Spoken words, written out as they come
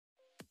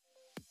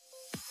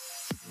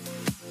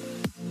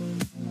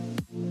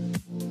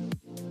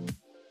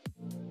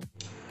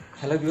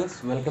Hello views,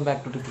 welcome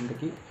back to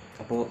ടിപ്പിൻ്റെക്ക്.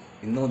 അപ്പോൾ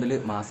ഇന്ന് മുതൽ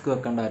മാസ്ക്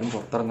വെക്കാണ്ട് ആരും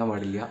പുറത്തിറങ്ങാൻ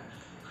പാടില്ല.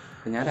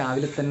 ഞാൻ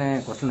രാവിലെ തന്നെ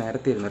കുറച്ച്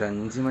നേരത്തെ ആയിരുന്നു, ഒരു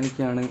 5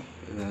 മണിക്കാണ്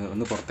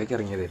ഒന്ന് പുറത്തേക്ക്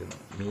ഇറങ്ങിയതായിരുന്നു.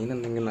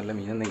 എന്തെങ്കിലും നല്ല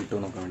മീനെന്തെങ്കിലും കിട്ടുമോ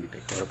നോക്കാൻ വേണ്ടിയിട്ട്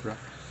കോരപ്പുഴ.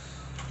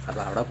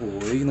 അപ്പോൾ അവിടെ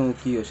പോയി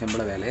നോക്കി, പക്ഷേ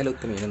നമ്മളെ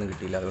വിലയിലൊത്ത് മീനൊന്നും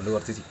കിട്ടിയില്ല. അതുകൊണ്ട്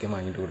കുറച്ച് ചിക്കൻ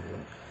വാങ്ങിയിട്ട്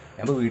കൊടുത്തു.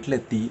 ഞാനിപ്പോൾ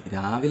വീട്ടിലെത്തി.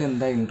 രാവിലെ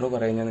എന്താ ഇൻട്രോ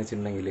പറയുന്നതെന്ന്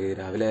വെച്ചിട്ടുണ്ടെങ്കിൽ,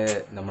 രാവിലെ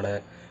നമ്മുടെ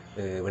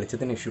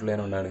വെളിച്ചത്തിന് ഇഷ്യൂ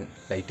ഉള്ളതുകൊണ്ടാണ്,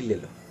 ലൈറ്റ്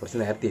ഇല്ലല്ലോ, കുറച്ച്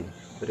നേരത്തെ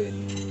ഒരു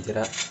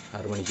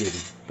 5:30-6 മണിക്ക്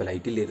വരും. ഇപ്പോൾ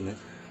ലൈറ്റ് ഇല്ലായിരുന്നു,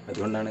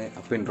 അതുകൊണ്ടാണ്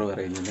അപ്പോൾ ഇൻട്രോ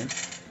പറയുന്നത്.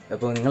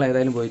 അപ്പോൾ നിങ്ങൾ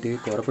ഏതായാലും പോയിട്ട്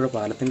കോരപ്പുഴ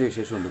പാലത്തിൻ്റെ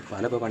വിശേഷമുണ്ട്.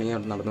 പാലം ഇപ്പോൾ പണി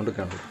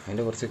നടന്നുകൊണ്ടിരിക്കുകയാണ്.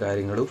 അതിൻ്റെ കുറച്ച്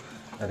കാര്യങ്ങളും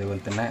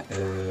അതേപോലെ തന്നെ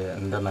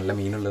എന്താ നല്ല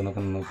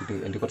മീനുള്ളതെന്നൊക്കെ നോക്കിയിട്ട്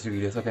എൻ്റെ കുറച്ച്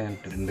വീഡിയോസൊക്കെ ഞാൻ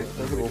ഇട്ടിട്ടുണ്ട്.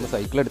 പോകുമ്പോൾ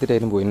സൈക്കിൾ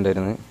എടുത്തിട്ടായിരുന്നു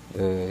പോയിട്ടുണ്ടായിരുന്നു.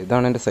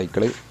 ഇതാണ് എൻ്റെ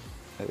സൈക്കിള്.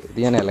 ഇത്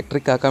ഞാൻ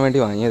ഇലക്ട്രിക് ആക്കാൻ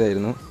വേണ്ടി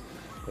വാങ്ങിയതായിരുന്നു.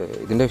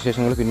 ഇതിൻ്റെ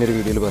വിശേഷങ്ങൾ പിന്നൊരു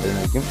വീഡിയോയിൽ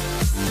പറയുന്നതായിരിക്കും.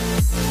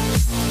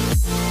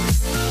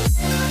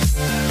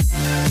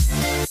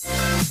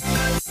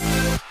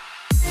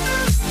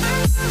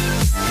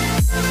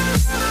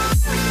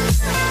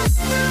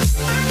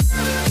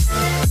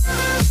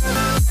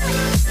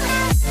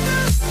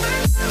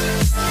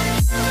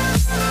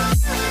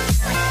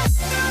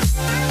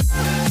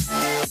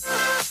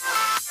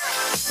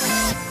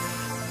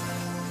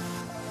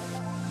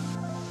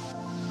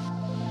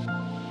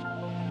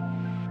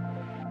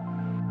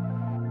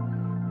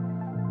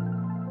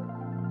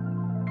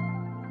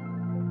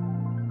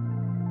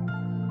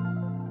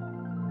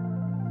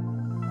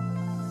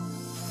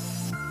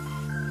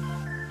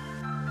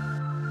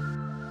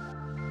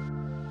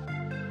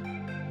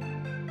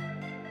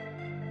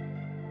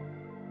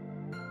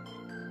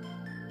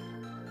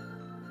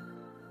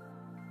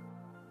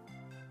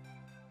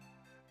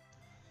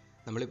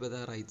 നമ്മളിപ്പോൾ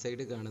റൈറ്റ്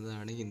സൈഡ്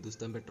കാണുന്നതാണ്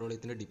ഹിന്ദുസ്ഥാൻ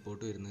പെട്രോളിയത്തിൻ്റെ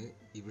ഡിപ്പോട്ട് വരുന്നത്.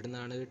 ഇവിടെ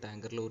നിന്നാണ്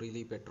ടാങ്കർ ലോറിയിൽ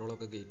ഈ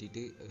പെട്രോളൊക്കെ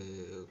കയറ്റിയിട്ട്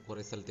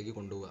കുറേ സ്ഥലത്തേക്ക്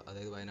കൊണ്ടുപോകുക.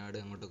 അതായത് വയനാട്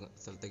അങ്ങോട്ട്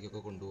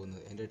സ്ഥലത്തേക്കൊക്കെ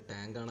കൊണ്ടുപോകുന്നത്. അതിൻ്റെ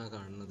ടാങ്കാണ്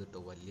കാണുന്നത്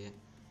കേട്ടോ, വലിയ.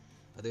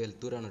 അത്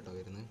എലത്തൂരാണ് കേട്ടോ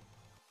വരുന്നത്.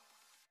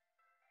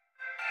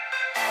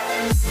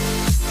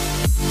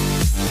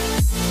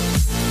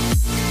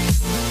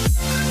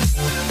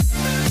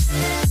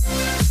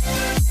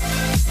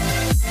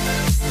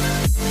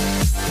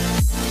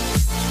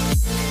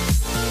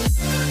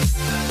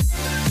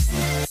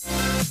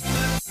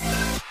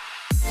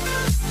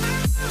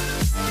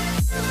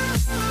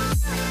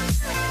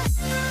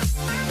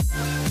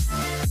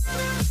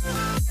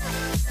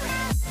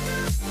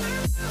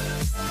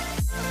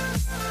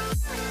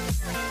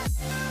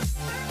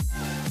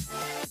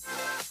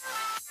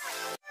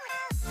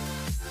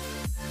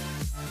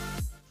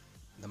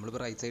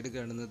 നമ്മളിപ്പോൾ റൈറ്റ് സൈഡ്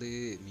കാണുന്നത്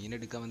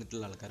മീനെടുക്കാൻ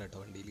വന്നിട്ടുള്ള ആൾക്കാരാട്ടോ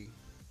വണ്ടിയിൽ.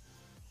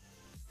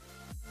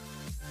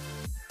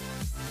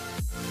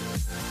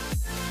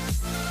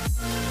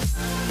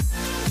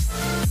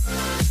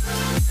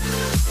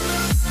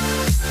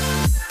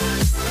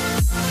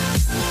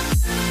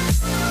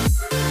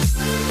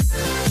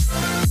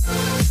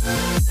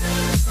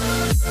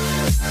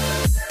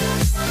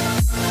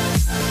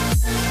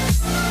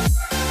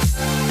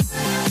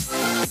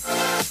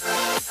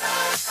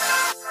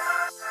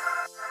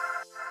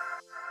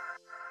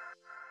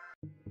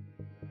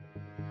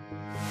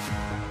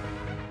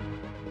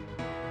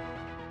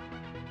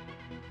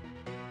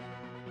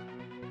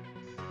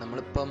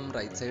 നമ്മളിപ്പം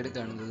റൈറ്റ് സൈഡ്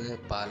കാണുന്നത്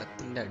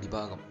പാലത്തിൻ്റെ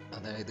അടിഭാഗം.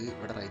 അതായത്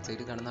ഇവിടെ റൈറ്റ്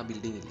സൈഡ് കാണുന്ന ആ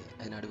ബിൽഡിംഗ് ഇല്ലേ,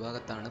 അതിന്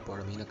അടിഭാഗത്താണ്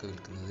പുഴമീനൊക്കെ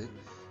വിൽക്കുന്നത്.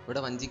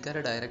 ഇവിടെ വഞ്ചിക്കാർ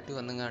ഡയറക്റ്റ്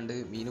വന്നെങ്ങാണ്ട്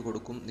മീൻ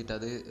കൊടുക്കും, എന്നിട്ട്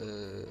അത്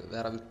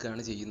വേറെ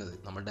വിൽക്കുകയാണ് ചെയ്യുന്നത്.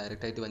 നമ്മൾ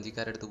ഡയറക്റ്റായിട്ട്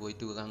വഞ്ചിക്കാരുടെ അടുത്ത്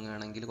പോയിട്ട്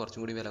വാങ്ങുകയാണെങ്കിൽ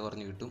കുറച്ചും കൂടി വില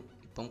കുറഞ്ഞ് കിട്ടും.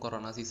 ഇപ്പം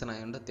കൊറോണ സീസൺ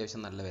ആയതുകൊണ്ട്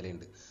അത്യാവശ്യം നല്ല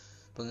വിലയുണ്ട്.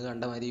 ഇപ്പം നിങ്ങൾ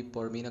കണ്ട മാതിരി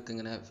പുഴമീനൊക്കെ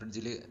ഇങ്ങനെ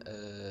ഫ്രിഡ്ജിൽ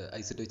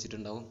ഐസിട്ട്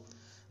വെച്ചിട്ടുണ്ടാവും.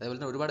 അതേപോലെ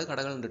തന്നെ ഒരുപാട്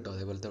കടകളുണ്ട് കേട്ടോ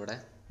അതേപോലത്തെ ഇവിടെ.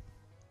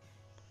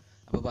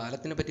 അപ്പോൾ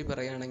പാലത്തിനെ പറ്റി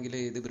പറയുകയാണെങ്കിൽ,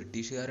 ഇത്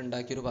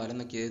ബ്രിട്ടീഷുകാരുണ്ടാക്കിയൊരു പാലം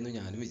എന്നൊക്കെയായിരുന്നു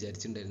ഞാനും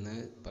വിചാരിച്ചിട്ടുണ്ടായിരുന്നത്.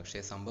 പക്ഷേ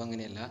സംഭവം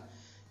അങ്ങനെയല്ല.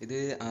 ഇത്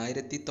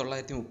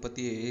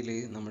 1937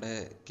 നമ്മുടെ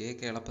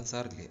കേളപ്പൻ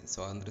സാറില്ലേ,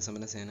 സ്വാതന്ത്ര്യ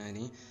സമര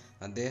സേനാനി,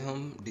 അദ്ദേഹം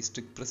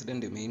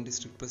മെയിൻ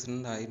ഡിസ്ട്രിക്ട്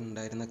പ്രസിഡന്റ്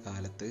ആയിട്ടുണ്ടായിരുന്ന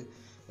കാലത്ത്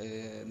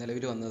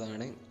നിലവിൽ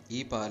വന്നതാണ്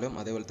ഈ പാലം.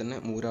 അതേപോലെ തന്നെ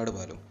മൂരാട്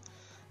പാലം.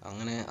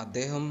 അങ്ങനെ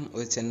അദ്ദേഹം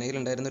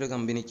ചെന്നൈയിലുണ്ടായിരുന്നൊരു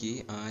കമ്പനിക്ക്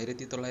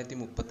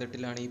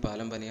 1938 ഈ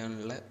പാലം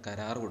പണിയാനുള്ള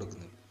കരാർ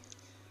കൊടുക്കുന്നത്.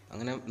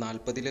 അങ്ങനെ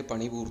 40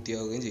 പണി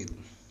പൂർത്തിയാവുകയും ചെയ്തു.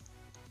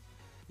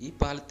 ഈ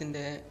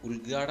പാലത്തിൻ്റെ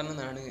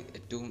ഉദ്ഘാടനമാണ്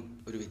ഏറ്റവും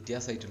ഒരു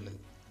വ്യത്യാസമായിട്ടുള്ളത്.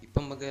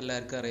 ഇപ്പം നമുക്ക്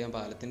എല്ലാവർക്കും അറിയാം,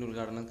 പാലത്തിൻ്റെ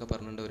ഉദ്ഘാടനം ഒക്കെ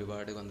പറഞ്ഞിട്ട്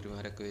ഒരുപാട്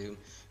മന്ത്രിമാരൊക്കെ വരും,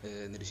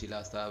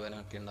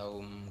 നിരുശിലാസ്ഥാപനമൊക്കെ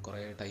ഉണ്ടാവും,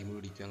 കുറേ ടൈം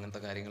പിടിക്കും,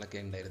 അങ്ങനത്തെ കാര്യങ്ങളൊക്കെ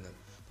ഉണ്ടായിരുന്നത്.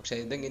 പക്ഷേ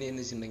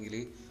ഇതെങ്ങനെയാണെന്ന് വെച്ചിട്ടുണ്ടെങ്കിൽ,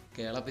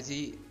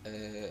 കേളപ്പജി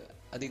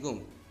അധികവും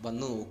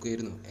വന്ന്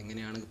നോക്കുമായിരുന്നു,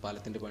 എങ്ങനെയാണ്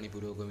പാലത്തിൻ്റെ പണി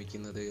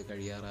പുരോഗമിക്കുന്നത്,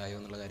 കഴിയാറായോ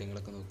എന്നുള്ള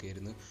കാര്യങ്ങളൊക്കെ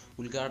നോക്കിയായിരുന്നു.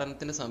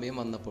 ഉദ്ഘാടനത്തിൻ്റെ സമയം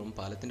വന്നപ്പോഴും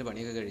പാലത്തിൻ്റെ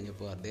പണിയൊക്കെ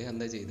കഴിഞ്ഞപ്പോൾ അദ്ദേഹം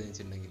എന്താ ചെയ്തതെന്ന്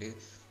വെച്ചിട്ടുണ്ടെങ്കിൽ,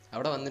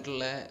 അവിടെ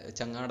വന്നിട്ടുള്ള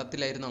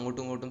ചങ്ങാടത്തിലായിരുന്നു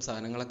അങ്ങോട്ടും ഇങ്ങോട്ടും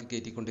സാധനങ്ങളൊക്കെ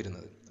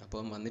കയറ്റിക്കൊണ്ടിരുന്നത്.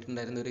 അപ്പം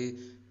വന്നിട്ടുണ്ടായിരുന്നൊരു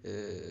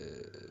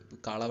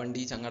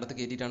കാളവണ്ടി ചങ്ങാടത്ത്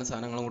കയറ്റിയിട്ടാണ്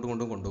സാധനങ്ങൾ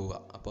അങ്ങോട്ടും കൊണ്ടുപോവുക.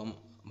 അപ്പം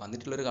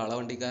വന്നിട്ടുള്ളൊരു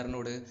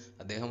കാളവണ്ടിക്കാരനോട്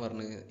അദ്ദേഹം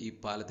പറഞ്ഞ് ഈ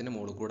പാലത്തിൻ്റെ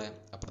മുകളിൽ കൂടെ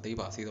അപ്പുറത്തേക്ക്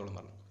പാസ് ചെയ്തോളം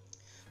പറഞ്ഞു.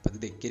 അപ്പോൾ ഇത്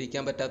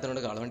ധിക്കരിക്കാൻ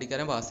പറ്റാത്തതുകൊണ്ട്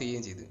കാളവണ്ടിക്കാരൻ പാസ്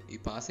ചെയ്യുകയും ചെയ്തു. ഈ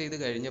പാസ് ചെയ്ത്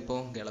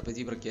കഴിഞ്ഞപ്പോൾ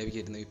കേളപ്പജി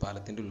പ്രഖ്യാപിക്കായിരുന്നു ഈ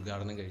പാലത്തിൻ്റെ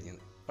ഉദ്ഘാടനം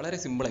കഴിഞ്ഞത്. വളരെ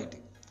സിമ്പിളായിട്ട്.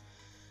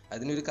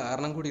 അതിനൊരു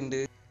കാരണം കൂടി ഉണ്ട്.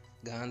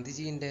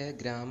 ഗാന്ധിജീൻ്റെ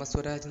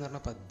ഗ്രാമസ്വരാജ് എന്ന് പറഞ്ഞ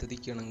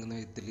പദ്ധതിക്ക് ഇണങ്ങുന്ന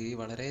വിധത്തിൽ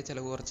വളരെ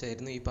ചിലവ്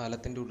കുറച്ചായിരുന്നു ഈ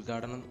പാലത്തിൻ്റെ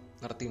ഉദ്ഘാടനം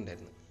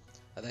നടത്തിയിട്ടുണ്ടായിരുന്നത്.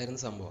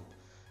 അതായിരുന്നു സംഭവം.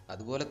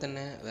 അതുപോലെ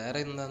തന്നെ വേറെ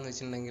എന്താണെന്ന്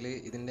വെച്ചിട്ടുണ്ടെങ്കിൽ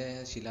ഇതിൻ്റെ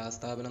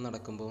ശിലാസ്ഥാപനം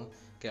നടക്കുമ്പോൾ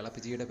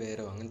കിളപ്പജിയുടെ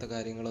പേരോ അങ്ങനത്തെ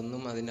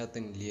കാര്യങ്ങളൊന്നും അതിൻ്റെ അകത്ത്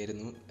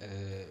ഇല്ലായിരുന്നു.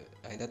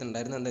 അതിൻ്റെ അകത്ത്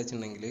ഉണ്ടായിരുന്നത് എന്താ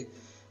വെച്ചിട്ടുണ്ടെങ്കിൽ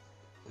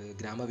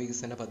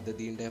ഗ്രാമവികസന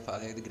പദ്ധതിൻ്റെ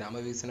അതായത്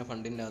ഗ്രാമവികസന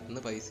ഫണ്ടിൻ്റെ അകത്ത്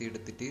നിന്ന് പൈസ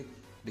എടുത്തിട്ട്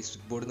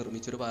ഡിസ്ട്രിക്ട് ബോർഡ്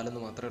നിർമ്മിച്ചൊരു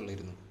പാലം മാത്രമേ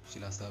ഉള്ളായിരുന്നു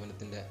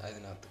ശിലാസ്ഥാപനത്തിൻ്റെ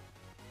അതിനകത്ത്.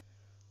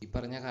 ഈ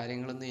പറഞ്ഞ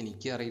കാര്യങ്ങളൊന്നും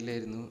എനിക്ക്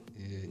അറിയില്ലായിരുന്നു.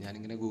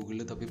 ഞാനിങ്ങനെ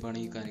ഗൂഗിളിൽ തപ്പിപ്പാണ്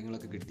ഈ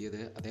കാര്യങ്ങളൊക്കെ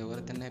കിട്ടിയത്.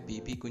 അതേപോലെ തന്നെ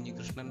പി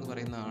കുഞ്ഞികൃഷ്ണൻ എന്ന്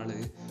പറയുന്ന ആള്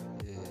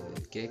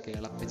കെ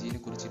കേളപ്പജീനെ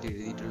കുറിച്ചിട്ട്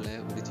എഴുതിയിട്ടുള്ള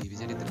ഒരു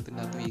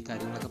ജീവചരിത്രത്തിൻ്റെ അകത്തും ഈ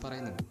കാര്യങ്ങളൊക്കെ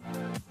പറയുന്നുണ്ട്.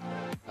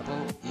 അപ്പോൾ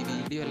ഈ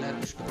വീഡിയോ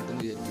എല്ലാവർക്കും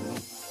ഇഷ്ടപ്പെട്ടെന്ന് വിചാരിക്കുന്നു.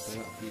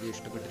 അപ്പോൾ വീഡിയോ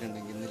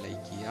ഇഷ്ടപ്പെട്ടിട്ടുണ്ടെങ്കിൽ ഒന്ന്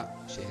ലൈക്ക് ചെയ്യുക,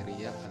 ഷെയർ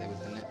ചെയ്യുക,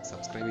 അതേപോലെ തന്നെ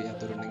സബ്സ്ക്രൈബ്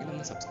ചെയ്യാത്തവരുണ്ടെങ്കിൽ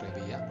ഒന്ന് സബ്സ്ക്രൈബ്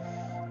ചെയ്യുക.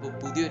 അപ്പോൾ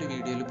പുതിയൊരു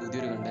വീഡിയോയിൽ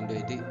പുതിയൊരു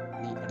കണ്ടൻറ്റുമായിട്ട്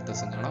ഇനി അടുത്ത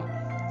ദിവസം കാണാം.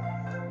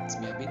 It's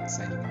me Abin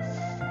signing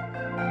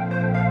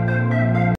off.